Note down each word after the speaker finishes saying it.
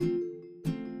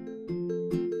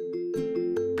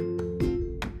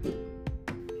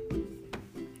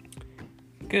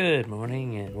Good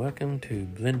morning and welcome to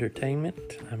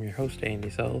Blendertainment. I'm your host, Andy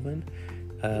Sullivan.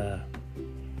 I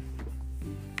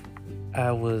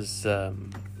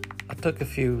took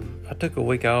a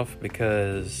week off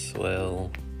because, the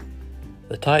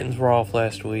Titans were off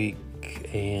last week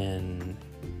and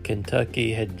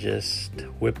Kentucky had just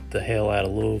whipped the hell out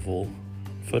of Louisville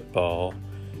football.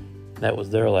 That was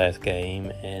their last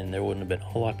game and there wouldn't have been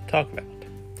a whole lot to talk about.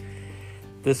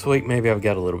 This week, maybe I've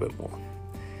got a little bit more.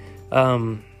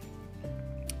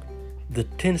 The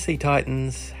Tennessee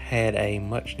Titans had a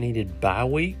much-needed bye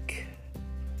week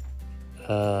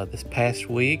this past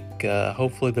week.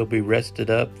 Hopefully they'll be rested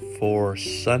up for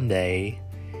Sunday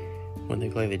when they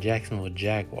play the Jacksonville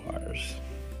Jaguars.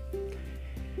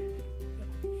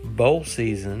 Bowl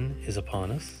season is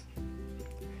upon us.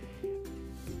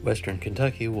 Western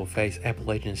Kentucky will face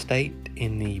Appalachian State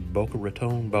in the Boca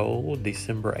Raton Bowl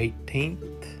December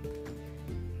 18th.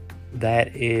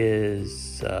 That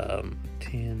is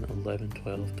 10, 11,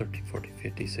 12, 13, 14,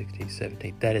 15, 16,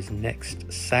 17. That is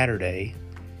next Saturday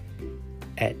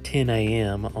at 10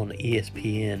 a.m. on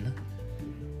ESPN.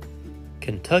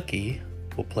 Kentucky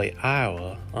will play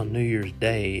Iowa on New Year's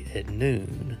Day at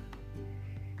noon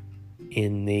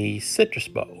in the Citrus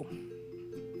Bowl.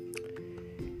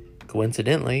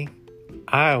 Coincidentally,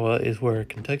 Iowa is where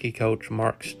Kentucky coach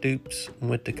Mark Stoops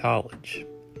went to college.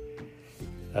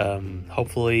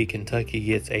 Hopefully Kentucky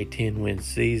gets a 10-win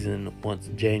season once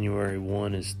January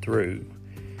 1 is through.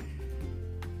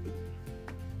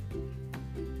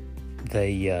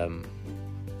 They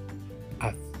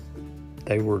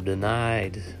were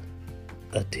denied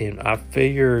a 10. I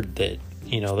figured that,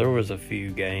 there was a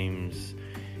few games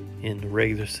in the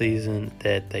regular season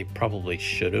that they probably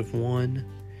should have won,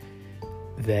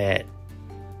 that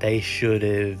they should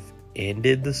have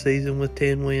ended the season with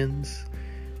 10 wins.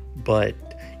 But,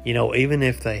 even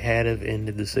if they had have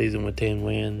ended the season with 10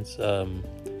 wins,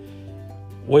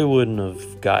 we wouldn't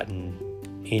have gotten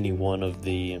any one of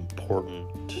the important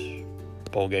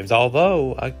bowl games.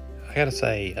 Although, I gotta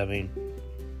say,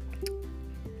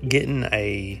 getting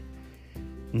a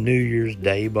New Year's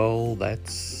Day bowl,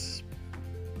 that's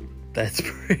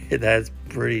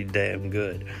pretty damn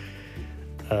good.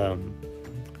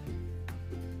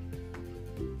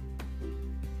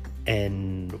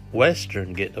 And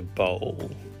Western getting a bowl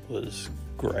was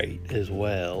great as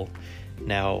well.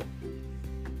 Now,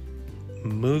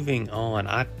 moving on,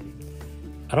 I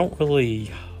don't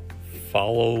really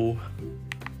follow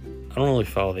the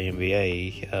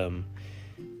NBA.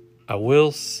 I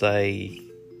will say,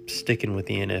 sticking with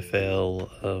the NFL,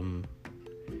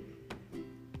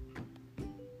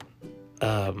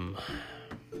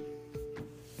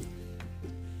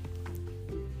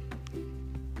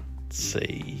 let's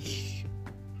see.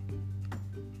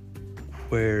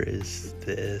 Where is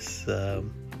this?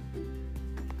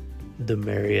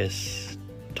 Demaryius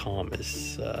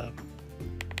Thomas. I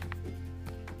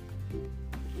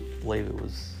believe it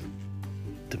was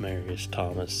Demaryius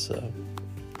Thomas.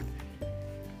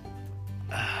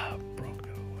 Bronco.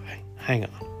 Hang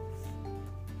on.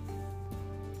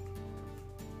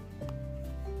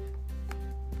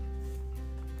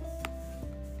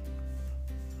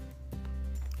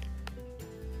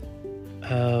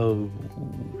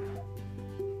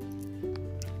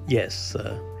 Yes,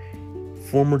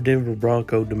 former Denver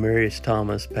Bronco Demaryius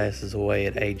Thomas passes away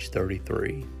at age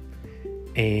 33.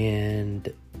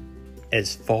 And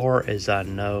as far as I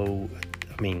know,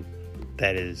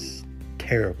 that is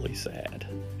terribly sad.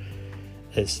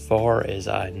 As far as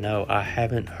I know, I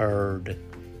haven't heard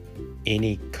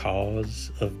any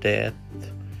cause of death,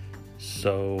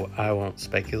 so I won't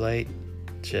speculate.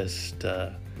 Just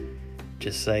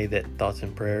say that thoughts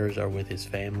and prayers are with his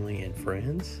family and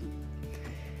friends.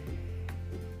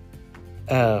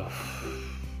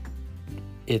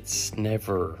 It's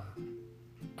never,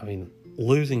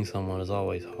 losing someone is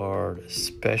always hard,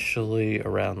 especially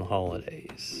around the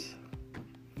holidays.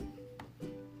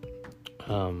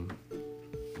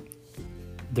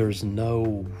 There's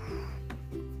no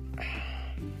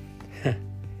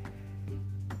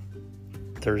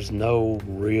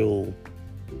real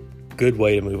good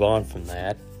way to move on from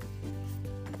that.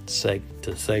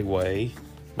 Segue.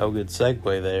 No good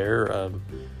segue there.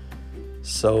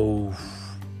 So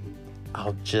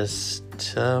I'll just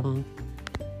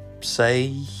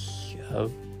say,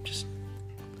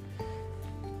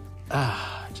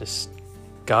 just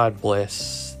God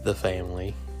bless the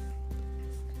family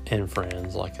and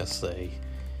friends. Like I say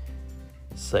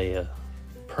a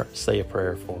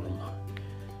prayer for them.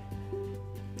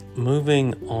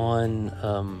 Moving on,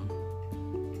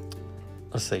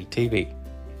 let's see, TV.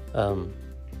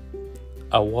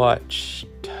 I watched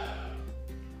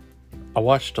I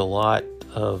watched a lot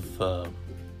of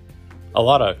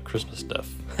Christmas stuff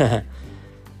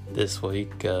this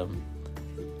week.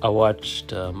 I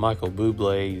watched Michael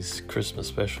Bublé's Christmas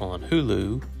special on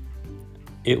Hulu.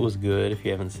 It was good. If you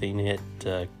haven't seen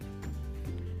it,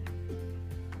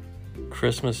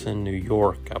 Christmas in New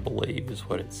York, I believe, is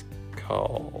what it's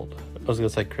called. I was going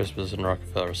to say Christmas in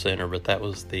Rockefeller Center, but that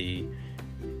was the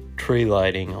tree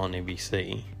lighting on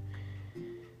ABC,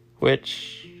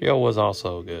 which was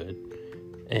also good.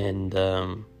 And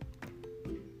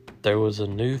there was a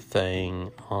new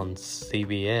thing on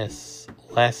CBS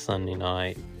last Sunday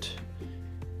night.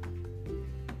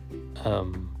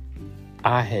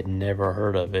 I had never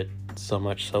heard of it, so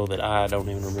much so that I don't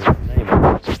even remember the name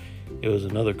of it. It was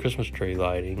another Christmas tree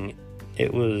lighting.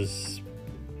 It was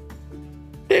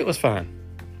fine.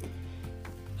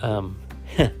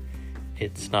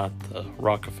 It's not the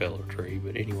Rockefeller tree,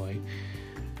 but anyway.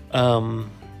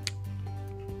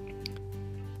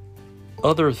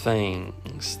 Other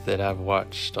things that I've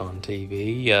watched on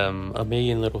TV, A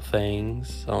Million Little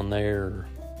Things on their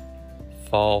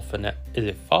fall finale. Is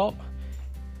it fall?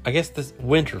 I guess this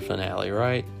winter finale,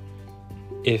 right?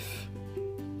 If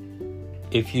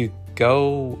you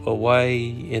go away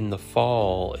in the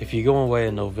fall, if you go away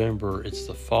in November, it's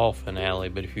the fall finale,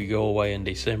 but if you go away in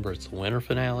December, it's the winter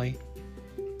finale.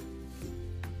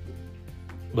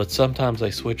 But sometimes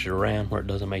they switch it around where it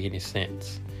doesn't make any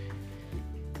sense.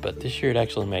 But this year it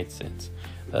actually made sense.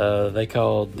 They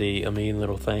called the A Million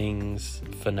Little Things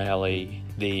finale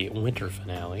the winter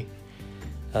finale.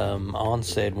 On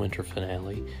said winter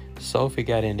finale, Sophie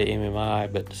got into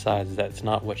MMI but decides that's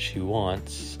not what she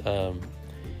wants.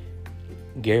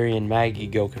 Gary and Maggie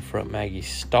go confront Maggie's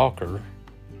stalker.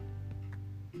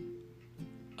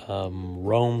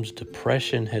 Rome's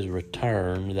depression has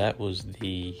returned. That was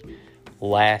the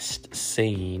last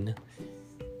scene.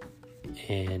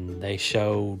 And they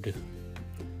showed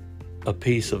a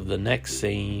piece of the next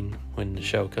scene when the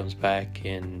show comes back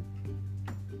in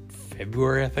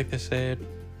February, I think they said.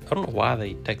 I don't know why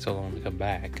they take so long to come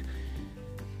back.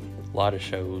 A lot of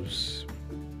shows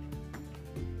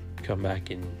come back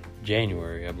in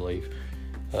January, I believe.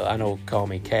 I know Call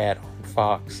Me Kat on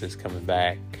Fox is coming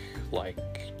back like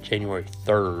January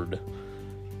 3rd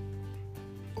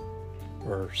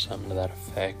or something to that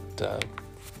effect.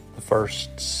 The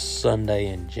first Sunday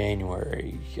in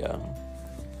January.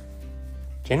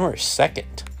 January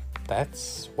 2nd.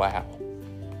 That's wow.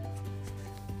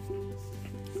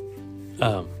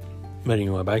 But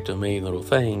anyway, back to A Million Little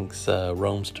Things.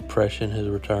 Rome's depression has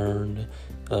returned.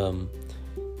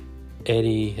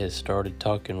 Eddie has started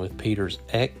talking with Peter's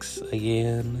ex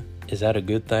again. Is that a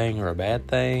good thing or a bad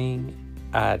thing?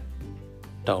 I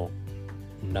don't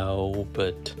know,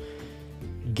 but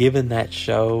given that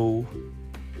show,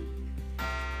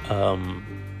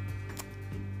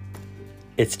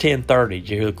 it's 10:30. Did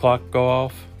you hear the clock go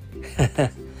off?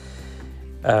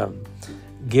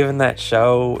 Given that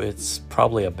show, it's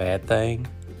probably a bad thing.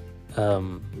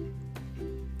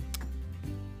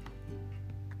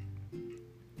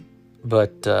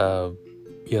 But the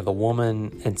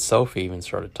woman and Sophie even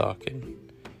started talking.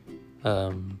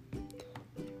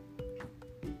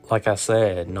 Like I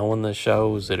said, knowing the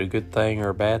show, is it a good thing or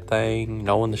a bad thing?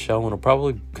 Knowing the show, it'll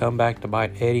probably come back to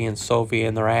bite Eddie and Sophie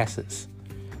in their asses.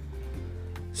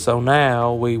 So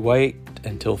now we wait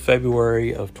until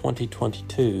February of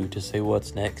 2022 to see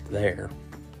what's next there.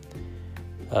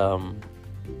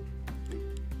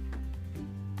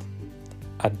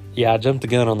 I jumped the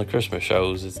gun on the Christmas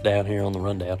shows. It's down here on the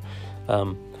rundown.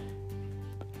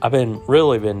 I've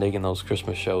really been digging those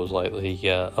Christmas shows lately.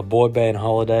 A Boy Band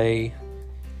Holiday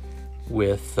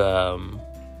with New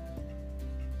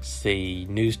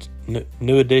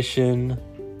Edition,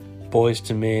 Boyz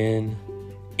II Men,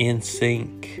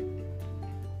 NSYNC.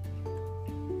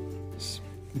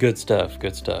 Good stuff.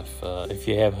 If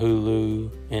you have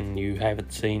Hulu and you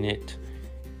haven't seen it,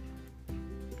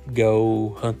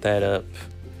 go hunt that up.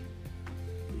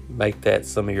 Make that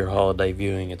some of your holiday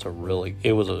viewing. It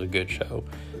was a good show.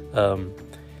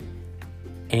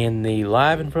 And the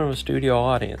live in front of a studio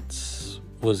audience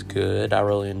was good. I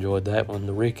really enjoyed that one.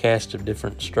 The recast of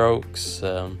Different Strokes.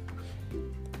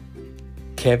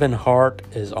 Kevin Hart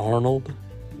as Arnold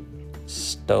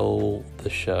stole the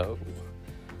show.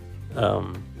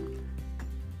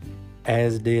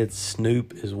 As did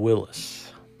Snoop as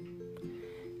Willis.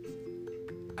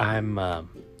 I'm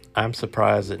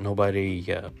surprised that nobody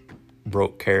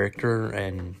broke character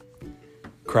and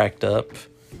cracked up.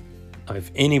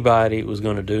 If anybody was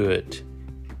going to do it,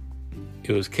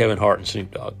 it was Kevin Hart and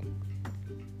Snoop Dogg.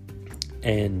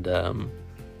 And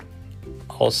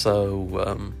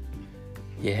also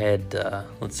You had,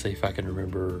 let's see if I can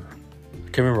remember. I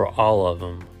can remember all of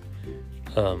them.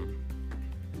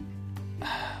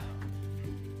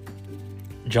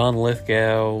 John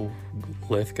Lithgow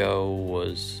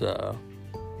was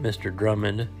Mr.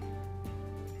 Drummond.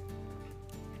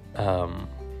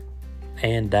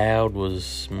 Ann Dowd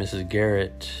was Mrs.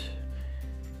 Garrett.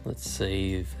 Let's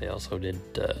see, they also did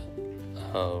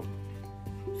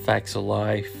Facts of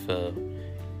Life.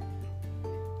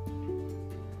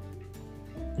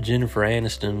 Jennifer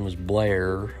Aniston was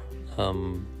Blair.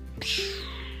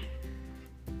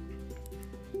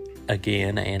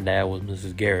 Again, Ann Dowd was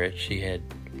Mrs. Garrett. She had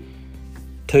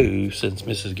 2 since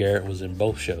Mrs. Garrett was in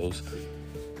both shows.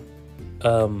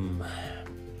 I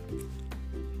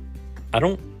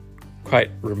don't quite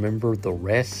remember the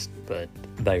rest, but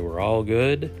they were all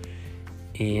good.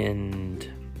 And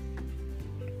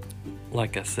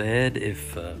like I said,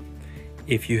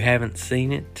 if you haven't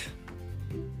seen it,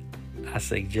 I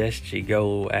suggest you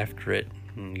go after it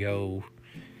and go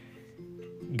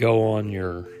on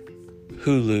your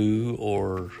Hulu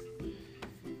or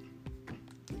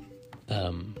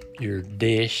your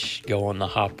Dish, go on the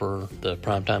Hopper, the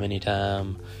Primetime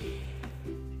Anytime.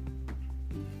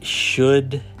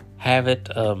 Should have it.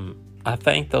 I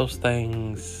think those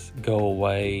things go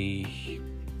away.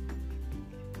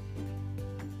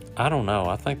 I don't know.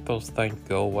 I think those things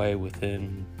go away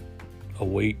within a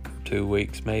week or 2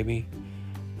 weeks, maybe.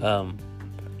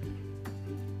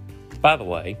 By the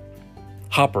way,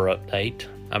 Hopper update.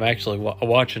 I'm actually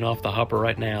watching off the Hopper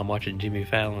right now. I'm watching Jimmy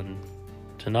Fallon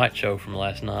Tonight Show from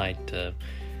last night.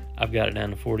 I've got it down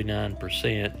to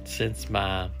 49%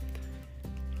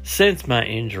 since my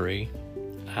injury.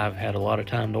 I've had a lot of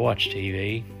time to watch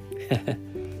TV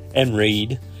and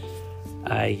read.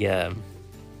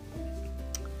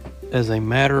 As a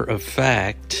matter of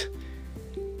fact,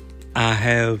 I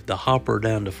have the Hopper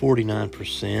down to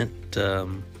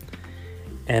 49%,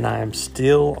 and I am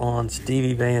still on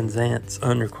Stevie Van Zandt's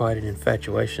Unrequited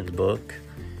Infatuations book.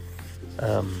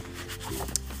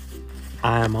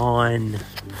 I'm on,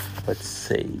 let's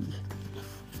see,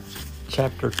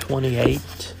 chapter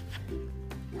 28,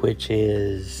 which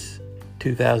is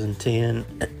 2010,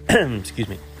 excuse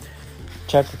me,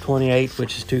 chapter 28,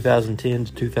 which is 2010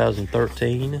 to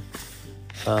 2013.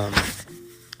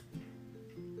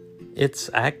 It's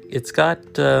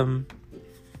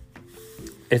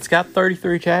got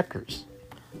 33 chapters,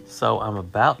 so I'm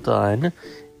about done.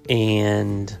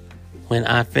 And when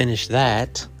I finish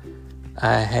that,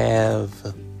 I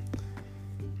have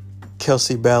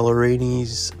Kelsey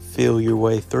Ballerini's Feel Your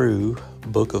Way Through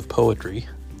book of poetry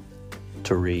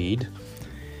to read.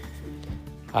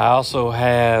 I also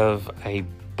have a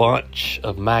bunch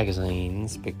of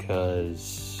magazines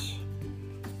because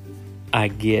I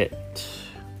get,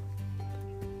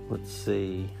 let's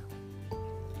see,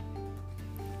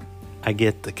 I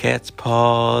get the Cat's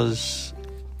Paws,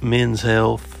 Men's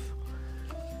Health,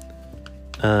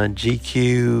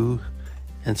 GQ,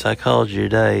 and Psychology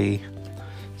Today.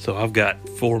 So I've got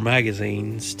 4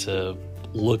 magazines to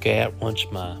look at once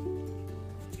my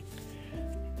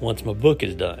book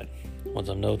is done. Once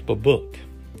I'm done with my book,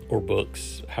 or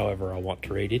books, however I want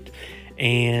to read it.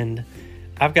 And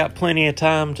I've got plenty of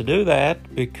time to do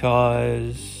that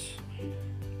because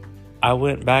I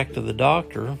went back to the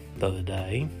doctor the other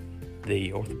day,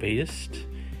 the orthopedist,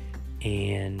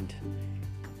 and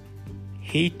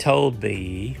he told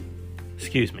me,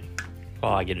 excuse me,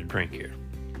 while I get a drink here.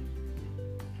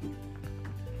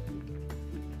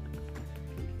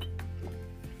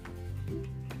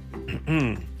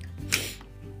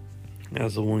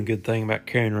 That's the one good thing about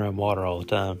carrying around water all the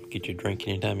time. Get your drink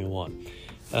anytime you want.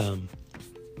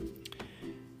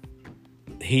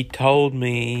 He told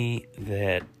me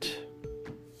that,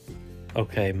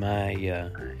 okay, my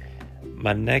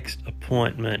next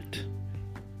appointment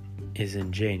is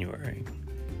in January.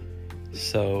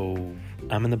 So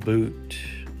I'm in the boot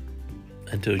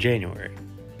until January.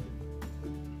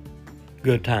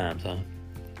 Good times, huh?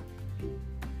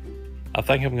 I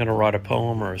think I'm going to write a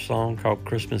poem or a song called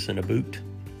Christmas in a Boot.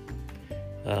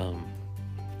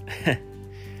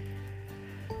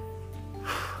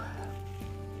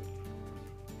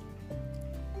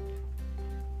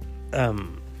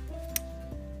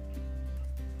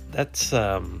 That's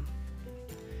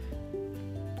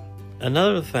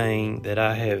another thing that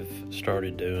I have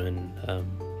started doing.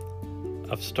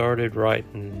 I've started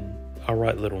writing. I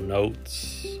write little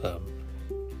notes.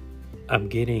 I'm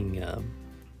getting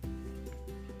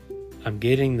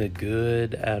the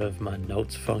good out of my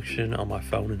notes function on my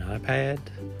phone and iPad.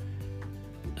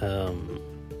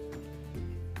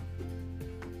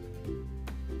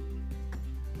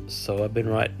 So I've been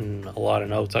writing a lot of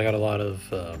notes. I got a lot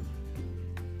of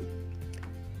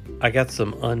I got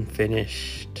some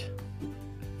unfinished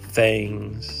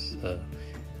things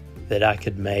that I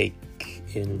could make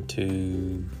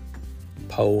into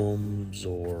poems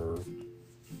or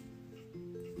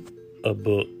a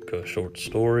book, a short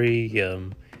story,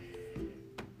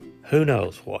 who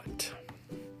knows what.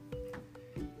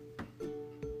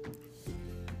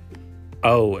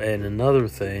 Oh, and another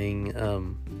thing,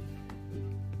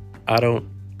 I don't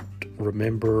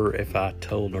remember if I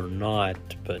told or not,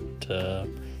 but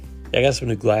I got some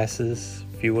new glasses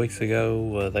a few weeks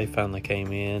ago. They finally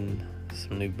came in,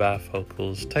 some new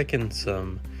bifocals. Taking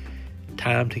some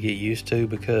time to get used to,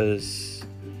 because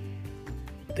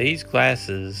these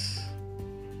glasses,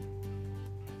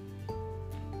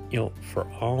 for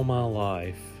all my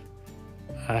life,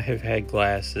 I have had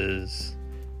glasses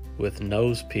with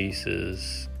nose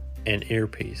pieces and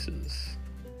earpieces.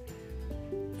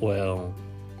 Well,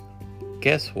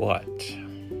 guess what?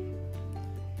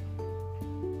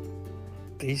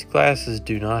 These glasses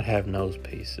do not have nose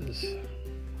pieces.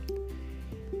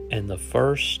 And the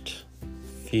first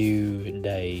few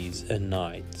days and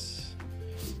nights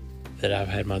that I've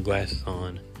had my glasses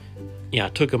on, I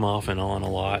took them off and on a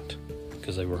lot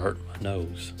because they were hurting my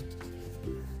nose.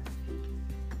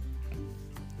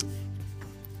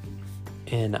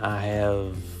 And I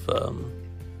have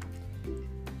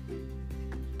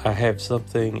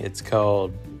something, it's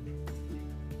called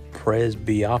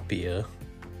presbyopia.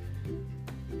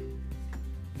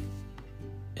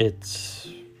 Let's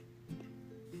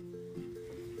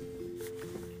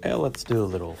do a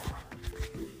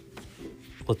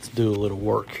little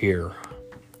work here.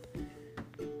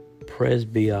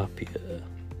 Presbyopia.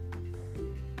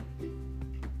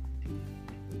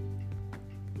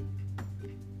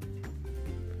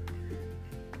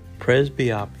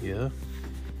 Presbyopia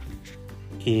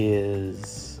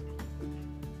is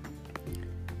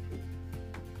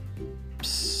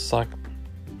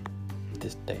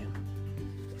this damn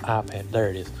iPad. There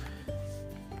it is.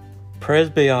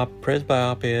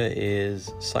 Presbyopia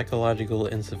is psychological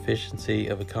insufficiency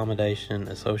of accommodation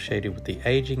associated with the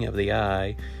aging of the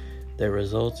eye that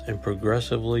results in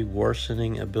progressively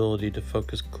worsening ability to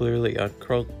focus clearly on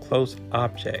close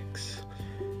objects,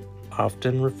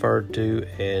 often referred to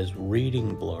as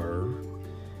reading blur,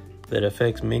 that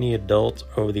affects many adults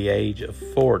over the age of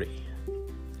 40.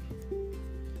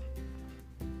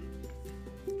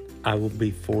 I will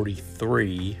be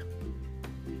 43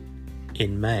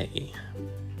 in May.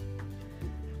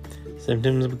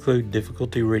 Symptoms include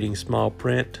difficulty reading small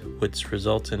print, which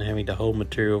results in having to hold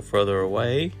material further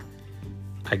away.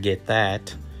 I get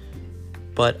that.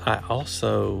 But I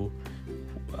also,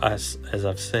 as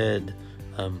I've said,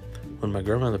 when my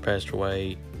grandmother passed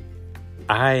away,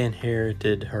 I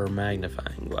inherited her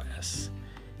magnifying glass.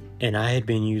 And I had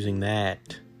been using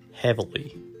that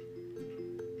heavily.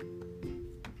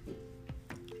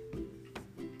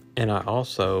 And I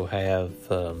also have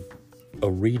a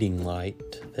reading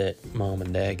light that Mom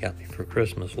and Dad got me for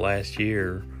Christmas last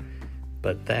year,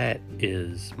 but that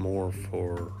is more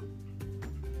for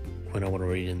when I want to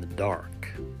read in the dark.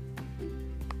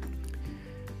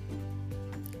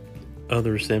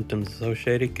 Other symptoms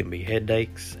associated can be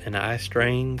headaches and eye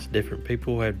strains. Different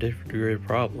people have different degree of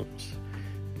problems.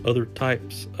 Other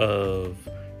types of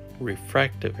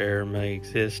refractive error may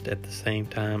exist at the same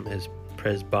time as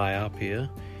presbyopia.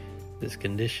 This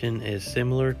condition is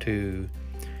similar to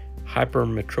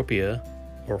hypermetropia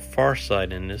or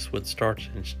farsightedness, which starts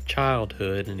in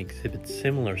childhood and exhibits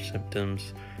similar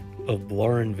symptoms of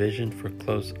blurring vision for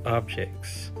close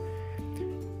objects.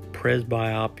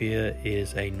 Presbyopia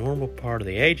is a normal part of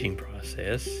the aging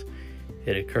process.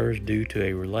 It occurs due to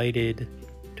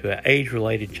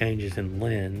age-related changes in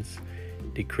lens,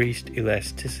 decreased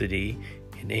elasticity,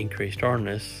 and increased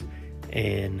hardness,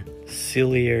 and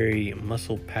ciliary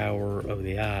muscle power of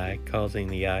the eye, causing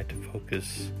the eye to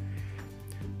focus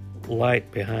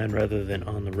light behind rather than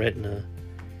on the retina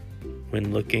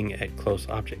when looking at close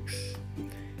objects.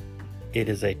 It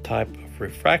is a type of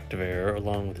refractive error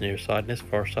along with nearsightedness,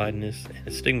 farsightedness, and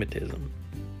astigmatism.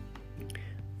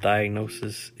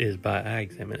 Diagnosis is by eye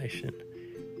examination.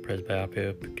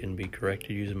 Presbyopia can be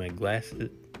corrected using glasses,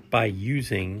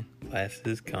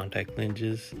 contact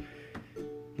lenses,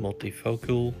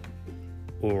 multifocal,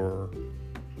 or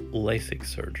LASIK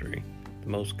surgery. The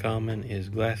most common is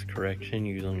glass correction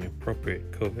using an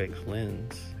appropriate convex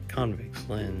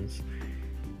lens.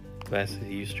 Glasses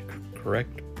used to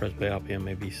correct presbyopia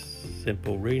may be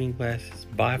simple reading glasses,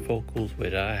 bifocals,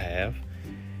 which I have,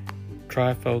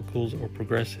 trifocals, or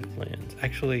progressive lens.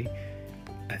 Actually,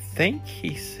 I think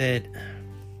he said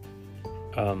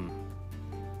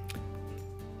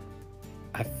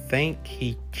I think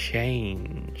he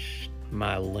changed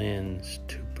my lens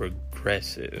to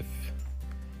progressive.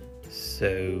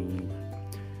 So,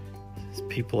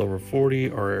 people over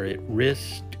 40 are at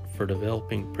risk for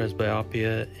developing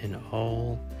presbyopia, and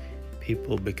all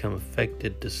people become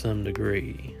affected to some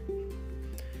degree.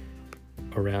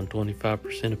 Around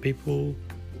 25% of people,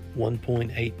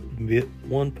 1.8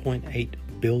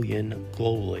 billion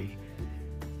globally,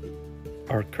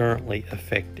 are currently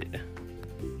affected.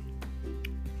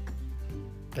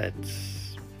 I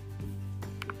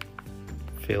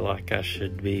feel like I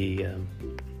should be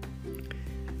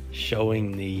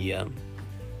showing the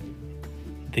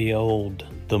old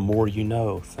 "the more you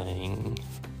know" thing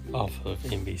off of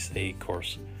NBC. Of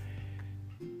course,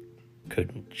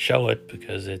 couldn't show it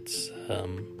because it's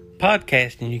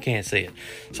podcasting. You can't see it,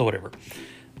 so whatever.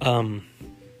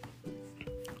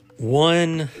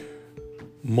 One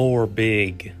more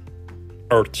big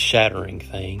earth-shattering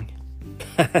thing.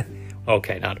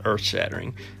 Okay, not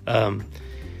earth-shattering.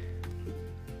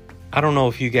 I don't know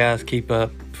if you guys keep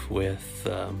up with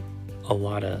a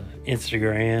lot of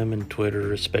Instagram and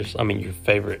Twitter, especially. I mean, your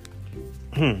favorite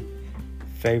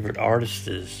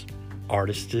artists.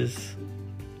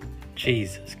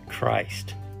 Jesus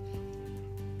Christ.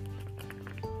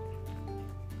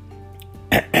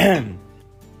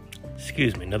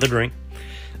 Excuse me, another drink.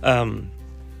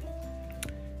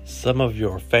 Some of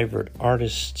your favorite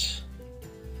artists'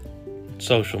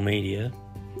 social media,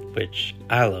 which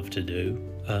I love to do.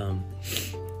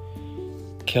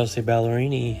 Kelsea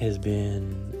Ballerini has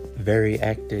been very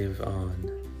active on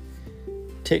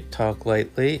TikTok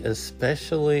lately,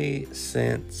 especially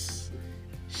since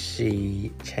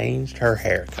she changed her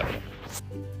hair color.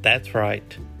 That's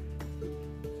right.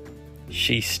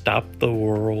 She stopped the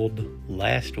world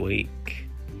last week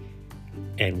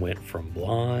and went from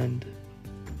blonde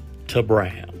to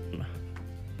brown.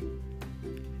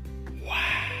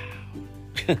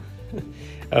 Wow.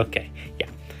 Okay, yeah.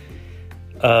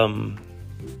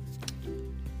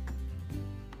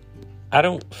 I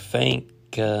don't think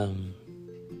a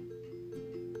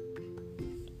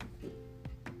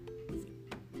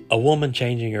woman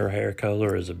changing her hair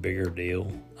color is a bigger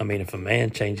deal. I mean, if a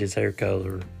man changes hair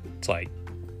color, it's like,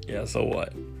 yeah, so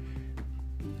what?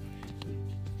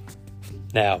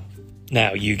 Now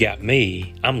you got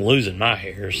me. I'm losing my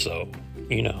hair, so,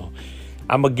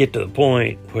 I'm going to get to the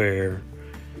point where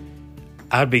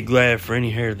I'd be glad for any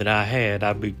hair that I had.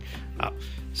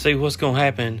 See what's going to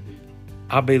happen.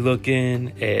 I'll be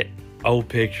looking at old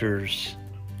pictures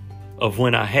of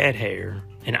when I had hair,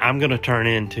 and I'm going to turn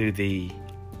into the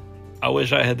 "I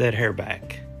wish I had that hair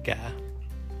back" guy.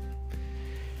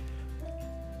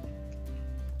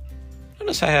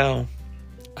 Notice how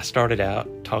I started out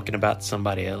talking about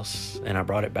somebody else, and I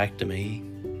brought it back to me.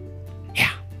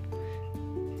 Yeah.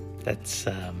 That's,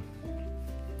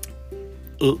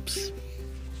 oops.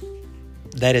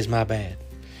 That is my bad.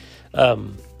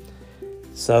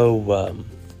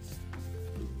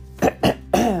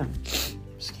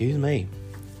 Excuse me.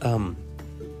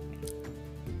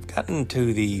 Gotten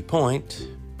to the point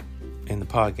in the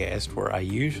podcast where I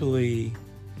usually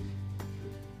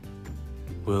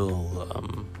will,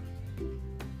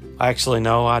 actually,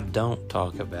 no, I don't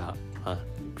talk about my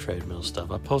treadmill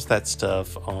stuff. I post that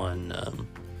stuff on,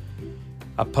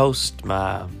 I post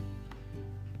my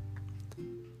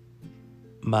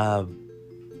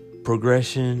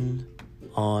progression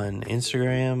on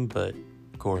Instagram, but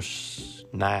of course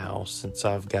now, since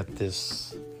I've got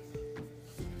this,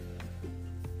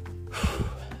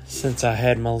 since I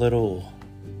had my little,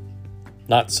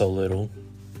 not so little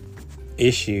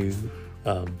issue,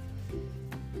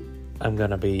 I'm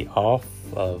gonna be off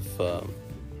of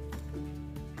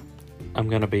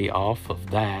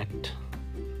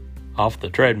off the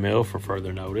treadmill for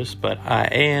further notice, but I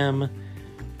am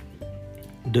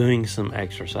doing some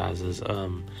exercises.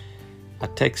 I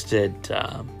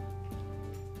texted,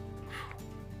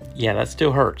 yeah, that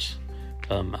still hurts.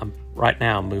 Right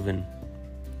now I'm moving.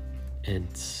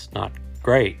 It's not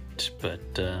great,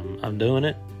 but I'm doing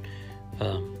it.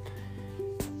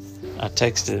 I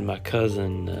texted my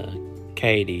cousin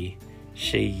Katie.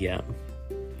 She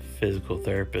physical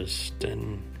therapist,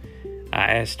 and I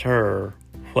asked her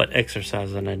what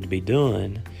exercise I need to be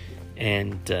doing,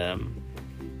 and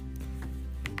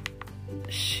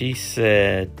she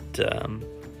said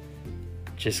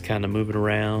just kind of moving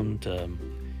around,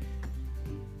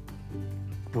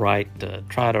 try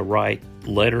to write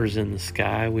letters in the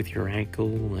sky with your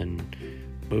ankle and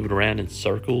move it around in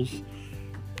circles.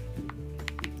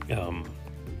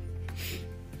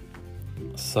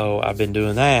 So I've been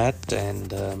doing that,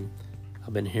 and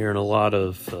I've been hearing a lot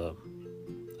of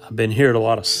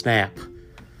snap,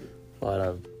 a lot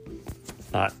of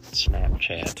not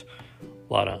Snapchat, a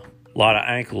lot of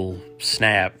ankle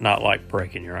snap, not like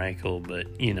breaking your ankle, but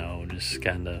just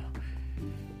kind of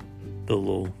the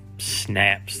little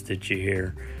snaps that you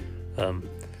hear.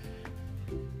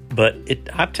 But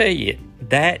I tell you,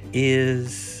 that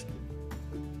is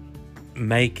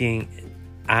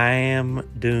I am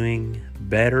doing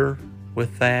better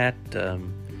with that.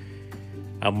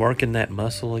 I'm working that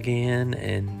muscle again,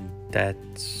 and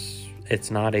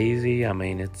it's not easy. I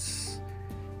mean, it's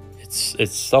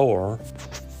sore,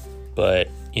 but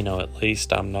at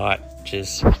least I'm not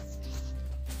just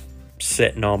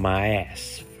sitting on my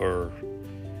ass for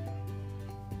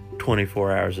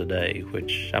 24 hours a day,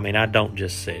 which, I mean, I don't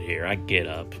just sit here. I get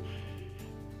up.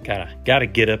 Gotta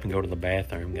get up and go to the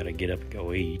bathroom. Gotta get up and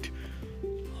go eat.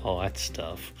 All that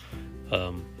stuff.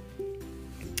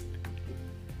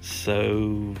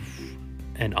 So,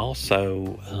 and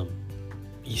also,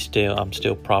 I'm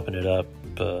still propping it up.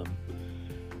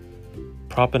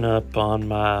 Propping up on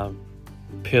my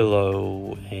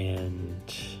pillow and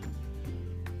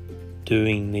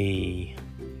doing the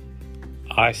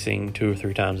icing 2 or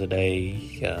 3 times a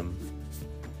day,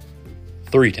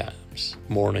 3 times,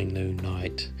 morning, noon,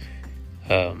 night.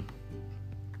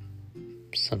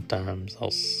 Sometimes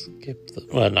I'll skip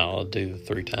I'll do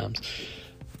 3 times.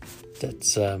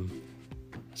 That's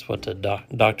what the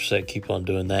doctor said, keep on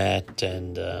doing that,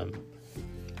 and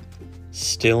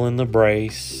still in the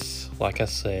brace, like I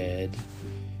said.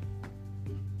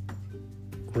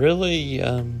 Really,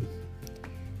 I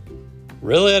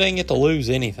didn't get to lose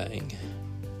anything.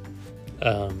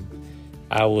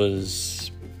 I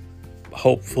was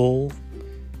hopeful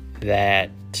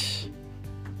that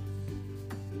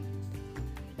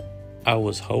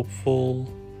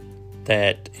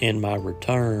in my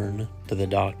return to the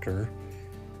doctor,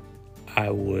 I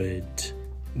would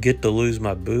get to lose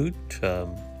my boot.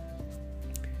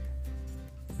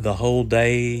 The whole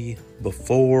day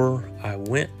before I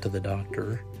went to the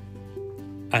doctor,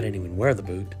 I didn't even wear the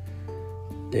boot.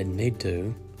 Didn't need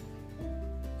to.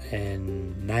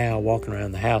 And now walking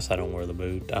around the house, I don't wear the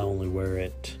boot. I only wear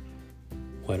it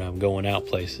when I'm going out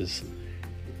places.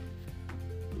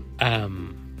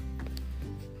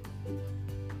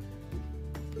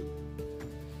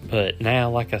 But now,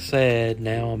 like I said,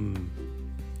 now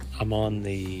I'm on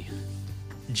the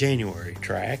January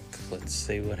track. Let's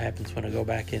see what happens when I go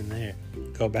back in there.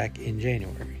 Go back in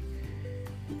January.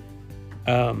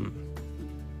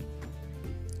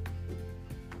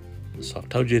 So I've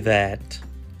told you that.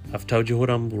 I've told you what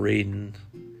I'm reading.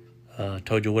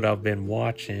 Told you what I've been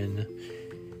watching.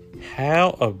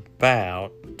 How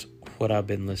about what I've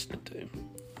been listening to?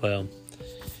 Well,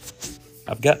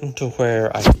 I've gotten to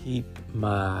where I keep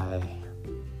my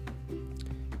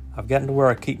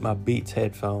Beats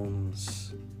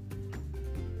headphones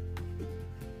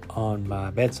on my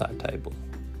bedside table.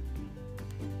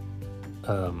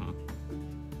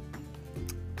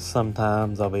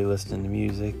 Sometimes I'll be listening to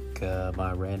music,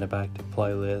 my random active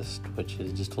playlist, which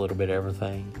is just a little bit of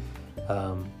everything.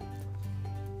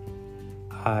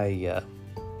 I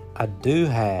do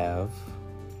have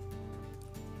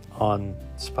on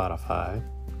Spotify,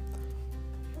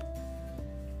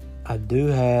 I do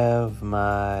have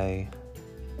my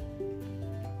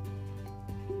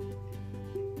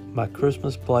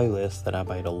Christmas playlist that I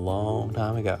made a long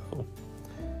time ago,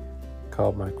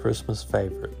 called my Christmas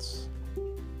Favorites.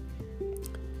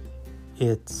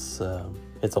 It's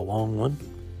a long one,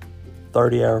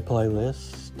 30-hour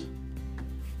playlist.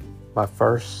 My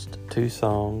first 2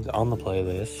 songs on the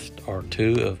playlist are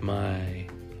 2 of my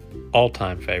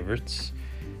all-time favorites,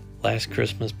 Last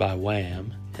Christmas by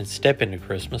Wham and Step Into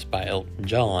Christmas by Elton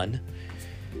John.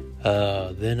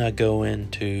 Then I go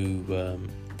into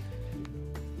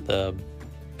the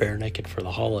Bare Naked for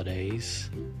the Holidays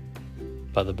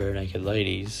by the Bare Naked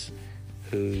Ladies,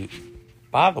 who,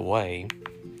 by the way,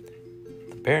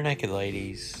 the Bare Naked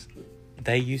Ladies,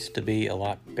 they used to be a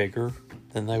lot bigger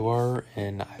than they were,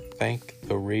 and I think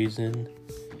the reason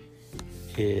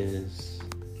is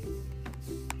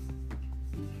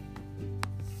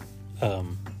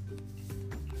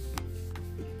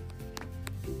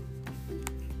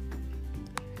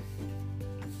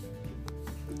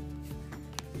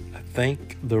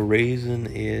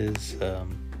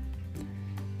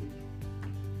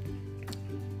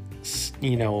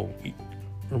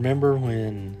remember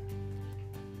when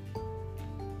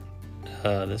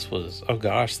this was a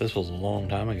long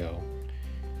time ago,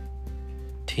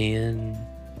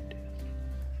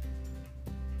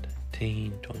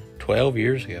 12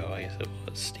 years ago, I guess it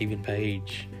was. Stephen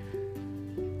Page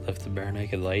left the Bare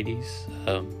Naked Ladies.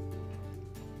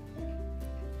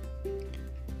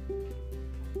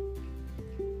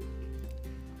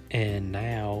 And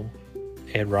now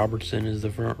Ed Robertson is the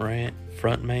front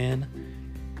man.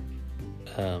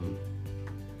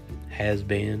 Has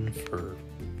been for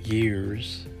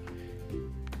years.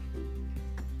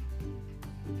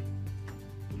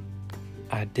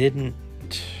 I didn't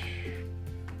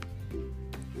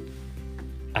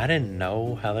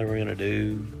know how they were going to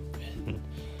do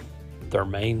their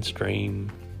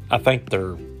mainstream. I think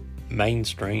their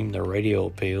radio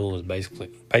appeal is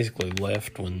basically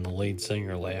left when the lead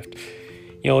singer left.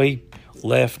 He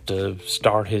left to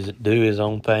do his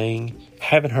own thing.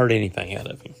 Haven't heard anything out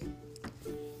of him.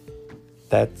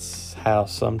 That's how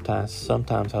sometimes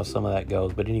how some of that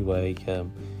goes. But anyway,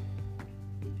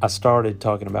 I started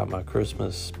talking about my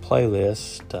Christmas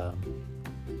playlist.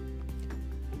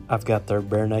 I've got their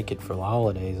Bare Naked for the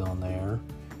Holidays on there,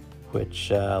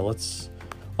 which let's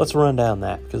run down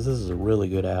that, because this is a really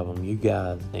good album you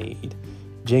guys need.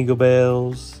 Jingle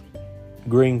Bells,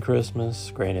 Green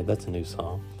Christmas. Granted, that's a new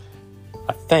song,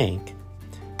 I think.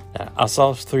 I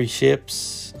Saw Three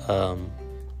Ships,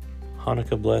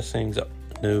 Hanukkah Blessings,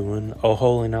 new one. Oh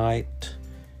Holy Night,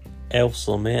 Elf's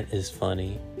Lament is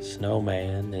funny.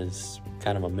 Snowman is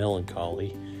kind of a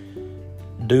melancholy.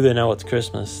 Do They Know It's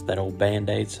Christmas, that old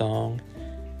Band-Aid song.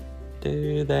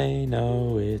 Do they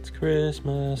know it's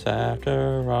Christmas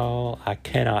after all? I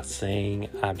cannot sing.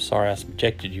 I'm sorry I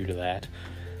subjected you to that.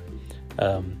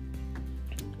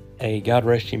 A God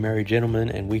Rest You Merry Gentlemen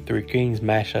and We Three Kings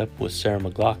mashup with Sarah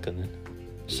McLachlan.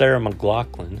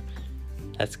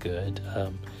 That's good.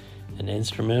 An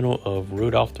instrumental of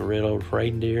Rudolph the Red-Nosed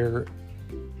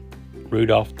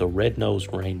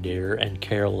Reindeer, and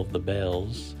Carol of the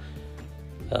Bells.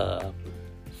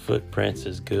 Footprints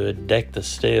is good. Deck the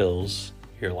Stills.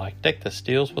 You're like, Deck the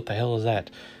Stills? What the hell is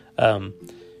that?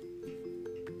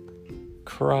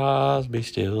 Crosby,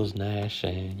 Stills, Nash,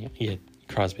 and Young. Yeah,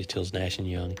 Crosby, Stills, Nash, and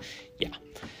Young. Yeah.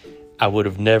 I would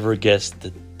have never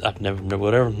guessed that.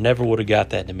 Never would have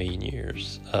got that in a million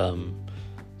years.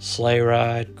 Sleigh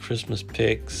Ride, Christmas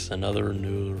Picks, another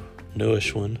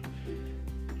newish one.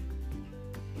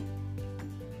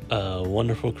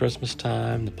 Wonderful Christmas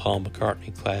Time, the Paul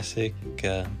McCartney classic,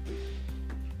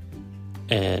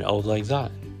 and Old Lang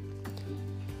Syne.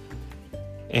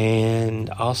 And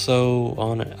also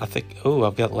on, I think,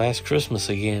 I've got Last Christmas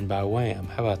Again by Wham.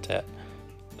 How about that?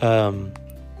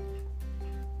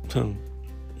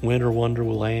 Winter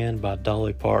Wonderland by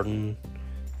Dolly Parton.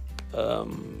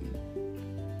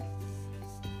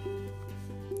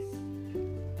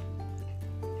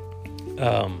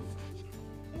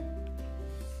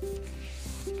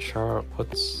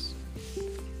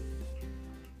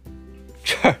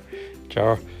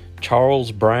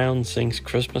 Charles Brown Sings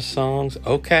Christmas Songs.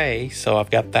 Okay, so I've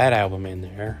got that album in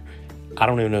there. I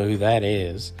don't even know who that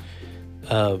is.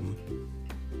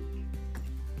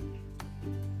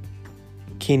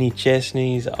 Kenny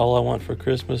Chesney's All I Want for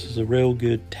Christmas Is a Real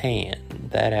Good Tan.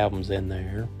 That album's in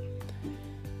there.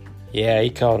 Yeah, he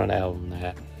called an album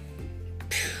that.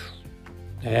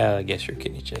 Yeah, I guess you're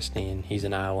Kenny Chesney, and he's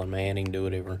an island man. He can do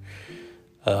whatever.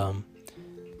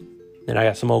 Then I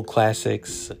got some old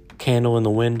classics. Candle in the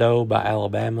Window by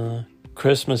Alabama.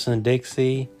 Christmas in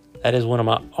Dixie. That is one of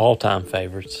my all-time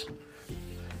favorites.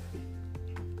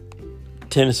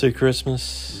 Tennessee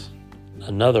Christmas.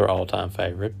 Another all-time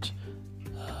favorite.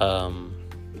 Let's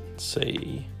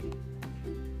see.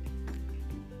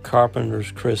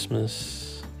 Carpenter's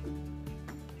Christmas.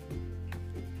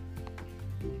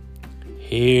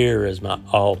 Here is my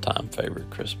all-time favorite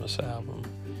Christmas album.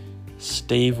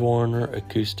 Steve Wariner,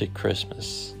 Acoustic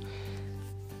Christmas.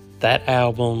 That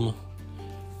album,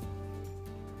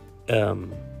 it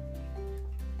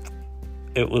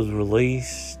was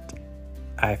released,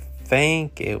 I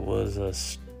think it was a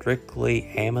strictly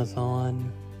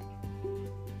Amazon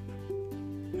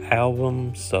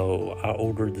album, so I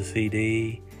ordered the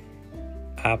CD.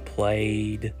 I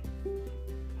played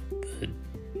the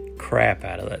crap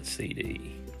out of that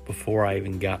CD before I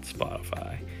even got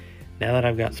Spotify. Now that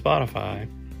I've got Spotify,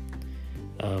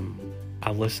 I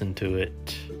listened to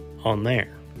it on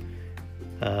there.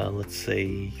 Let's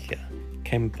see.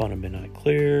 Came Upon a Midnight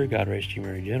Clear, God Rest You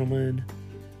Merry Gentlemen,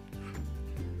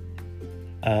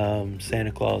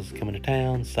 Santa Claus is Coming to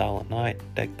Town, Silent Night,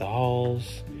 Deck the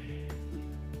Halls,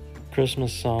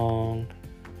 Christmas Song.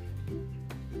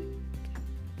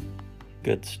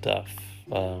 Good stuff.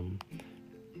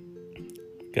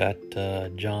 Got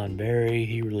John Barry.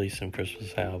 He released some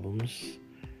Christmas albums.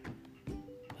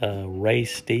 Ray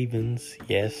Stevens.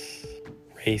 Yes,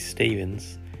 Ray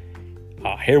Stevens.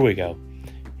 Here we go.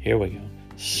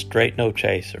 Straight No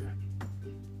Chaser.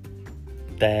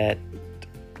 That,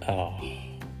 oh,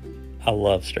 I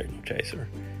love Straight No Chaser.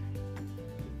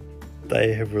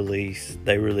 They released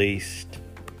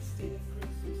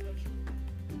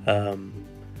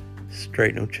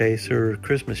Straight No Chaser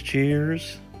Christmas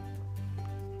Cheers.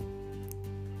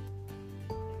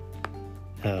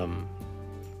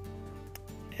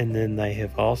 And then they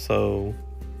have also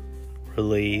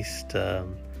released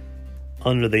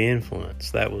Under the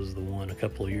Influence. That was the one a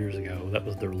couple of years ago. That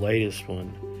was their latest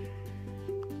one.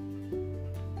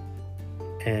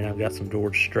 And I've got some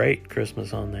George Strait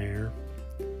Christmas on there.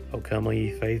 O Come All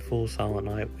Ye Faithful, Silent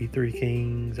Night, We Three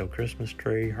Kings, O Christmas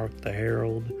Tree, Hark the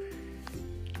Herald,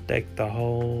 Deck the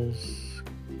Halls,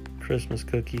 Christmas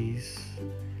Cookies.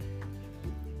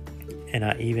 And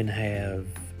I even have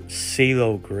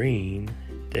CeeLo Green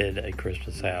did a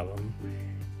Christmas album.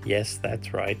 Yes,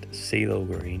 that's right, CeeLo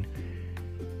Green.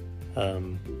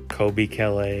 Kobe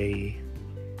Kelly,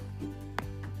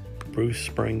 Bruce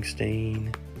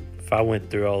Springsteen. If I went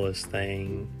through all this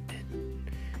thing,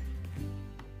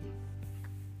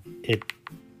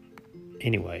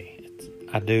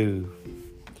 I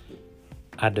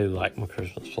do like my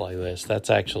Christmas playlist. That's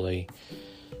actually,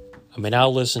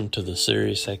 I'll listen to the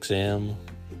Sirius XM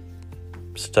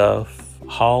stuff.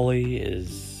 Holly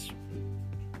is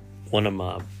one of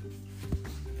my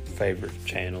favorite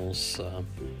channels.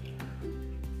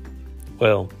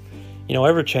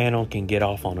 Every channel can get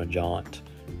off on a jaunt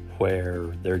where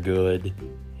they're good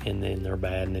and then they're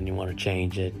bad and then you want to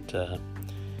change it.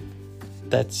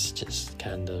 That's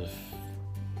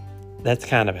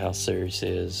kind of how Sirius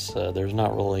is. There's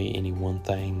not really any one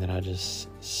thing that I just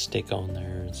stick on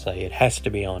there and say it has to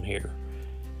be on here.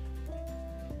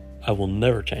 I will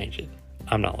never change it.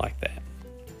 I'm not like that.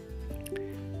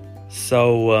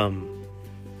 So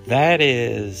that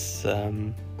is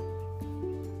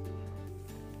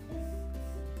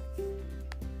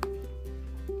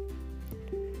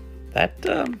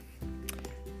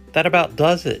that about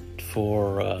does it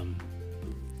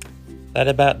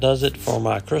for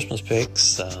my Christmas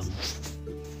picks.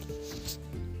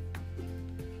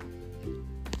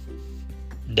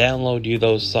 Download you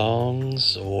those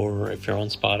songs, or if you're on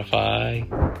Spotify,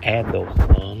 add those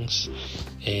songs.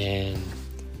 And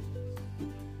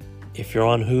if you're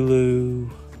on Hulu,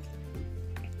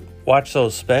 watch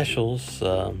those specials.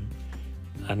 I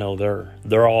know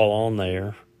they're all on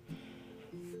there.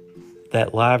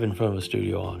 That live in front of a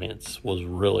studio audience was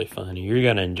really funny. You're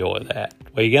going to enjoy that.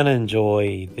 Well, you're going to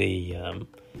enjoy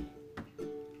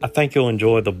I think you'll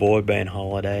enjoy the Boy Band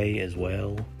Holiday as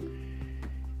well.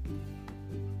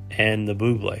 And the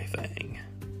Bublé thing.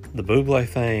 The Bublé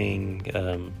thing,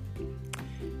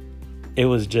 it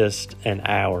was just an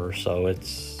hour, so it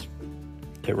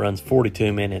runs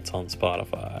 42 minutes on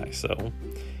Spotify. So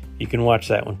you can watch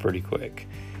that one pretty quick.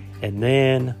 And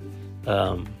then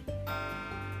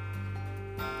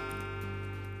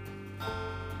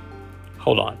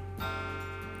hold on.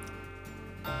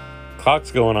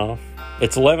 Clock's going off.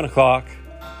 It's 11 o'clock.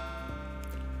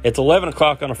 It's 11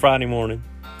 o'clock on a Friday morning.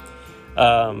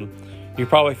 You're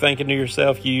probably thinking to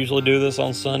yourself, you usually do this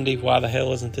on Sunday. Why the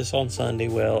hell isn't this on Sunday?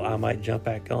 Well, I might jump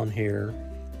back on here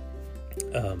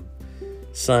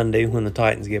Sunday when the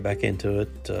Titans get back into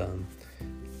it.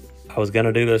 I was going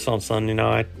to do this on Sunday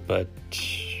night, but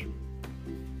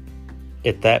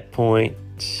at that point,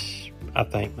 I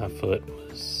think my foot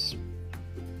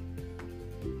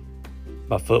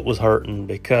was hurting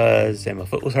because I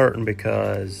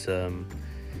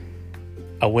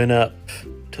went up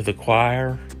to the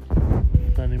choir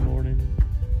Sunday morning,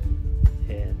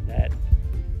 and that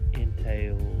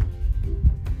entails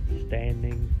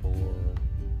standing for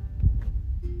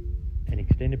an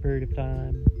extended period of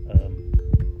time.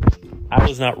 I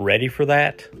was not ready for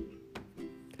that,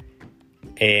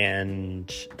 and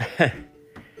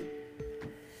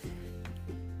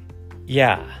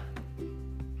yeah,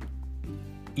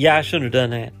 I shouldn't have done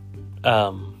that.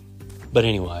 But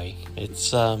anyway,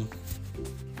 it's I'm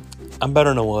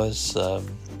better than I was.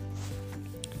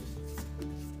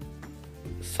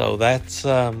 So that's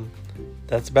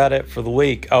about it for the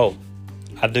week. Oh,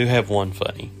 I do have one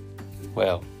funny.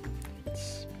 Well,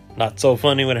 it's not so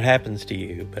funny when it happens to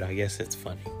you, but I guess it's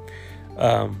funny.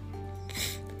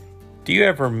 Do you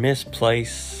ever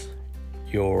misplace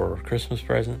your Christmas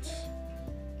presents?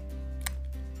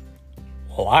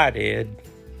 Well, I did.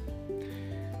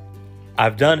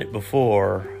 I've done it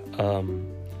before. A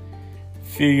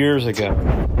few years ago,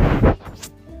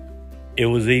 it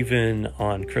was even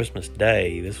on Christmas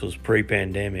Day. This was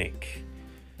pre-pandemic.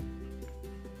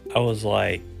 I was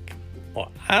like,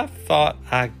 well, I thought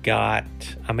I'd gotten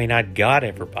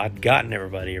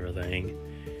everybody everything.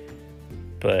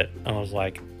 But I was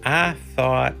like, I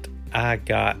thought I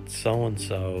got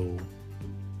so-and-so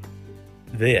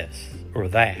this or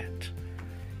that.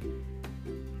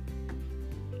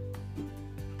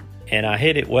 And I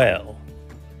hit it well,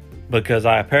 because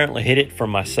I apparently hit it for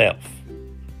myself.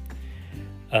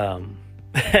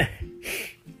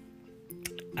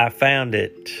 I found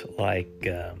it like,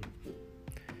 I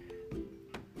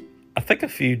think a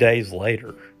few days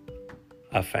later,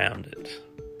 I found it.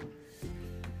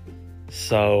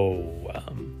 So,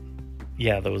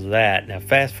 yeah, there was that. Now,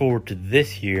 fast forward to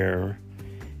this year,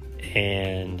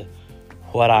 and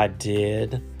what I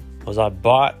did was I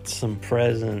bought some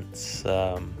presents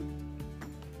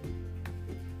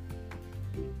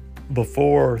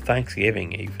before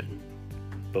Thanksgiving, even.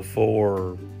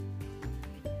 Before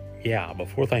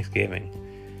Thanksgiving,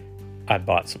 I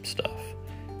bought some stuff.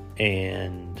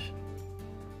 And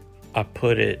I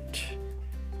put it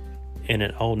in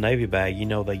an Old Navy bag. You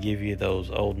know, they give you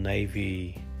those Old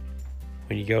Navy,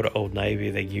 when you go to Old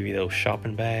Navy, they give you those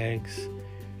shopping bags.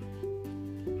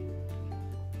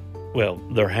 Well,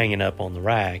 they're hanging up on the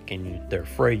rack, and they're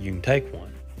free. You can take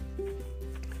one.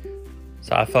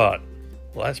 So I thought,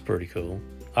 well, that's pretty cool.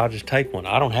 I'll just take one.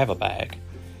 I don't have a bag.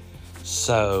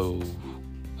 So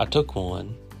I took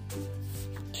one,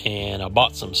 and I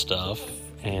bought some stuff,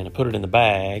 and I put it in the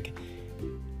bag,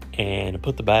 and I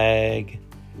put the bag,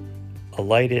 I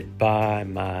laid it by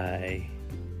my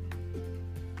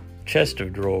chest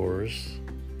of drawers,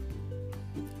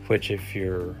 which, if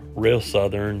you're real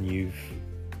Southern, you've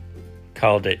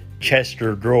called it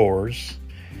Chester drawers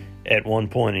at one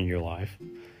point in your life.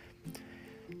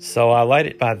 So I laid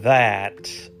it by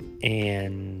that,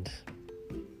 and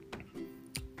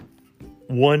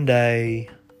one day,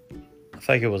 I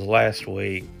think it was last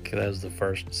week, that was the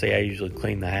first. See, I usually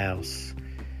clean the house,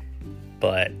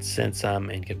 but since I'm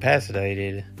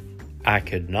incapacitated, I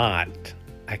cannot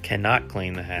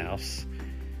clean the house,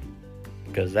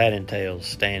 because that entails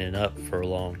standing up for a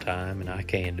long time, and I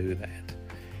can't do that.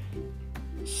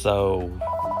 So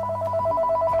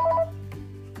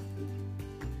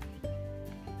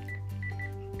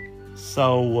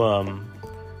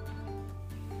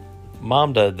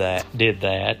Mom did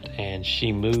that, and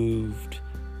she moved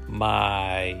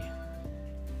my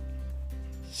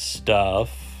stuff.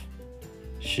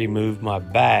 She moved my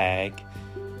bag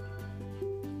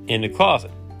in the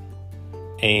closet,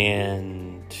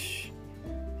 and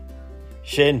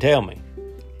she didn't tell me.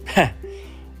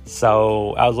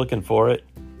 So I was looking for it,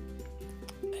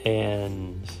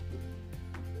 and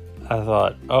I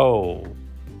thought, oh,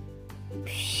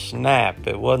 snap,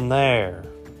 it wasn't there.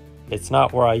 It's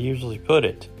not where I usually put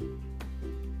it.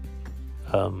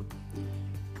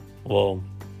 Well,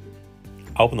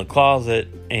 I opened the closet,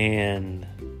 and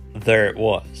there it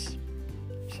was.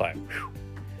 It's like, whew.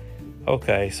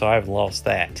 Okay, so I haven't lost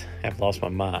that. I haven't lost my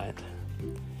mind.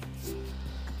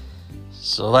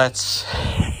 So that's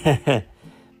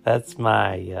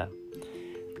my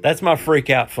freak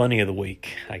out funny of the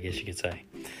week, I guess you could say.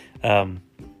 Well,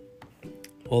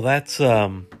 that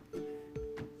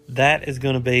is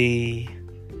going to be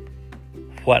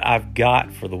what I've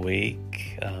got for the week.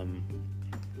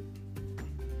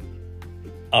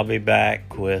 I'll be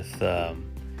back with the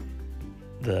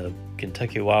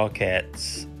Kentucky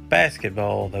Wildcats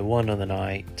basketball. They won the other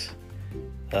night.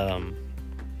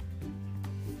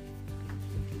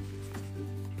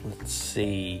 Let's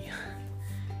see.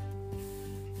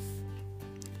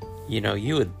 You know,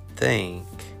 you would think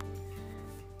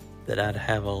that I'd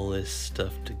have all this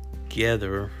stuff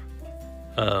together.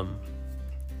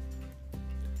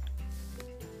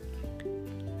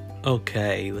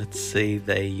 Okay, let's see.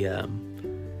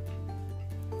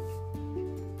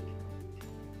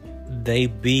 They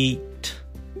beat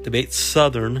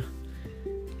Southern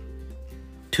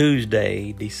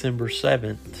Tuesday, December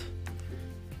 7th.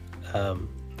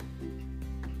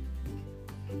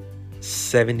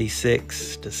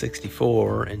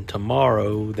 76-64, and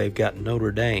tomorrow they've got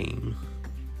Notre Dame.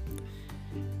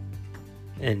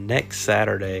 And next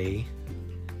Saturday,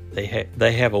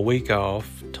 they have a week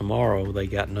off. Tomorrow they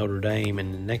got Notre Dame,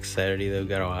 and the next Saturday they've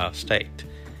got Ohio State.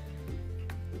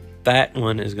 That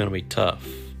one is going to be tough,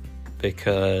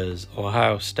 because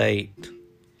Ohio State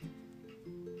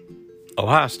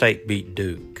beat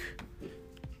Duke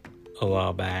a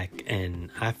while back, and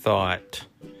I thought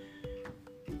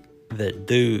that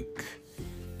Duke,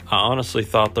 I honestly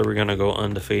thought they were going to go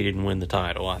undefeated and win the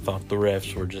title. I thought the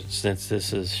refs were just, since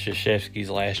this is Krzyzewski's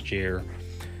last year,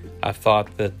 I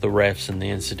thought that the refs and the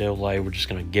NCAA were just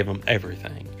going to give them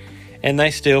everything. And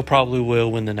they still probably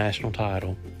will win the national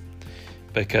title,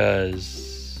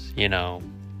 because, you know,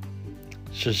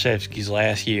 Krzyzewski's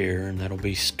last year, and that'll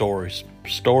be story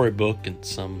storybook and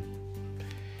some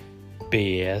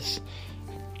BS.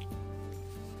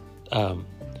 Well,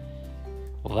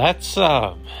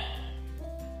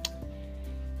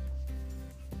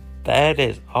 that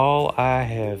is all I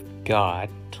have got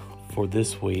for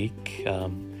this week.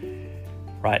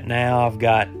 Right now I've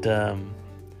got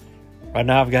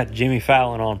Jimmy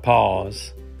Fallon on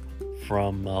pause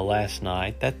from last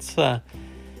night. It's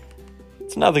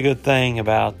another good thing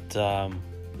about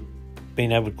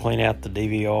being able to clean out the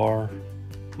DVR.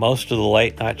 Most of the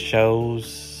late night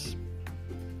shows,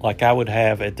 like I would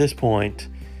have at this point,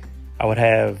 I would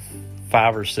have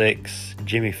 5 or 6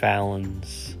 Jimmy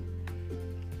Fallons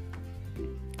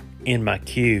in my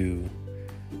queue,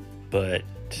 but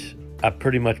I've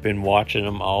pretty much been watching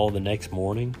them all the next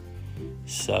morning.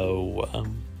 So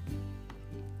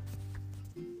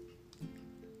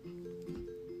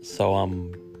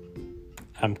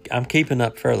I'm keeping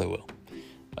up fairly well.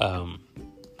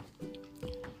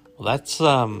 Well, that's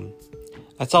all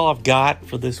I've got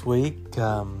for this week.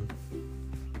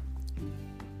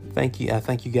 Thank you. I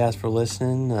thank you guys for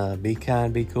listening. Be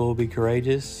kind, be cool, be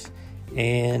courageous,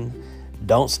 and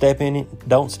don't step in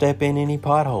any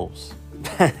potholes.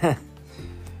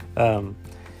 I'll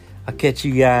catch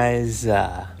you guys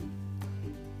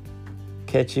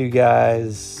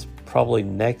probably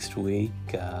next week.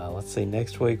 Let's see,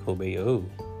 next week will be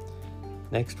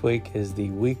next week is the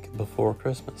week before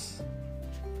Christmas.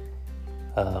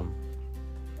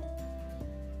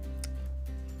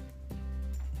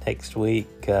 Next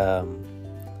week,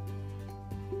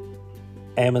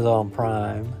 Amazon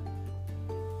Prime,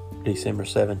 December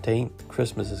 17th,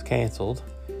 Christmas is canceled.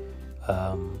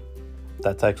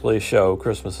 That's actually a show.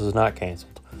 Christmas is not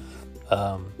canceled.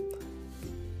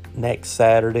 Next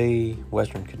Saturday,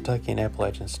 Western Kentucky and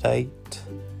Appalachian State.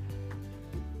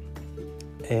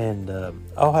 And,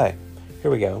 hey,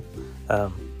 here we go.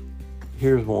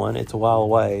 Here's one. It's a while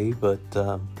away, but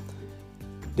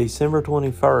December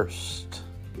 21st,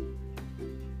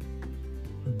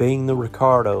 Being the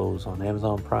Ricardos on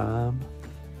Amazon Prime.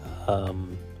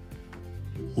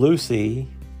 Lucy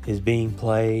is being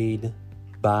played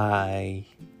by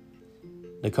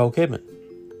Nicole Kidman.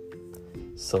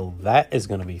 So that is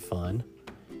going to be fun.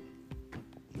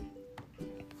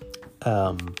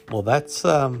 Well, that's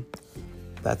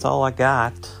all I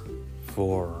got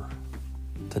for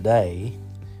today.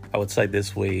 I would say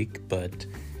this week, but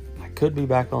I could be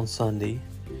back on Sunday.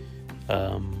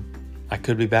 I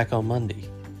could be back on Monday.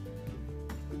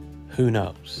 Who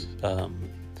knows?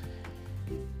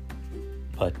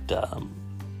 But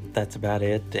that's about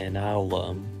it, and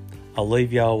I'll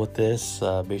leave y'all with this.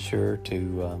 Be sure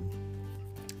to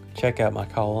check out my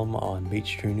column on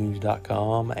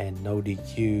BeachTrueNews.com, and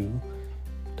NoDQ.com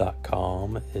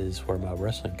is where my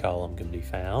wrestling column can be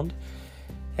found.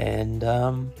 And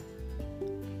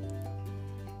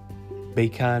be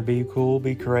kind, be cool,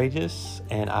 be courageous,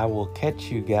 and I will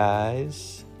catch you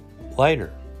guys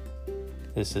later.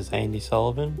 This is Andy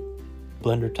Sullivan,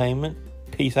 Blendertainment.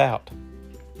 Peace out.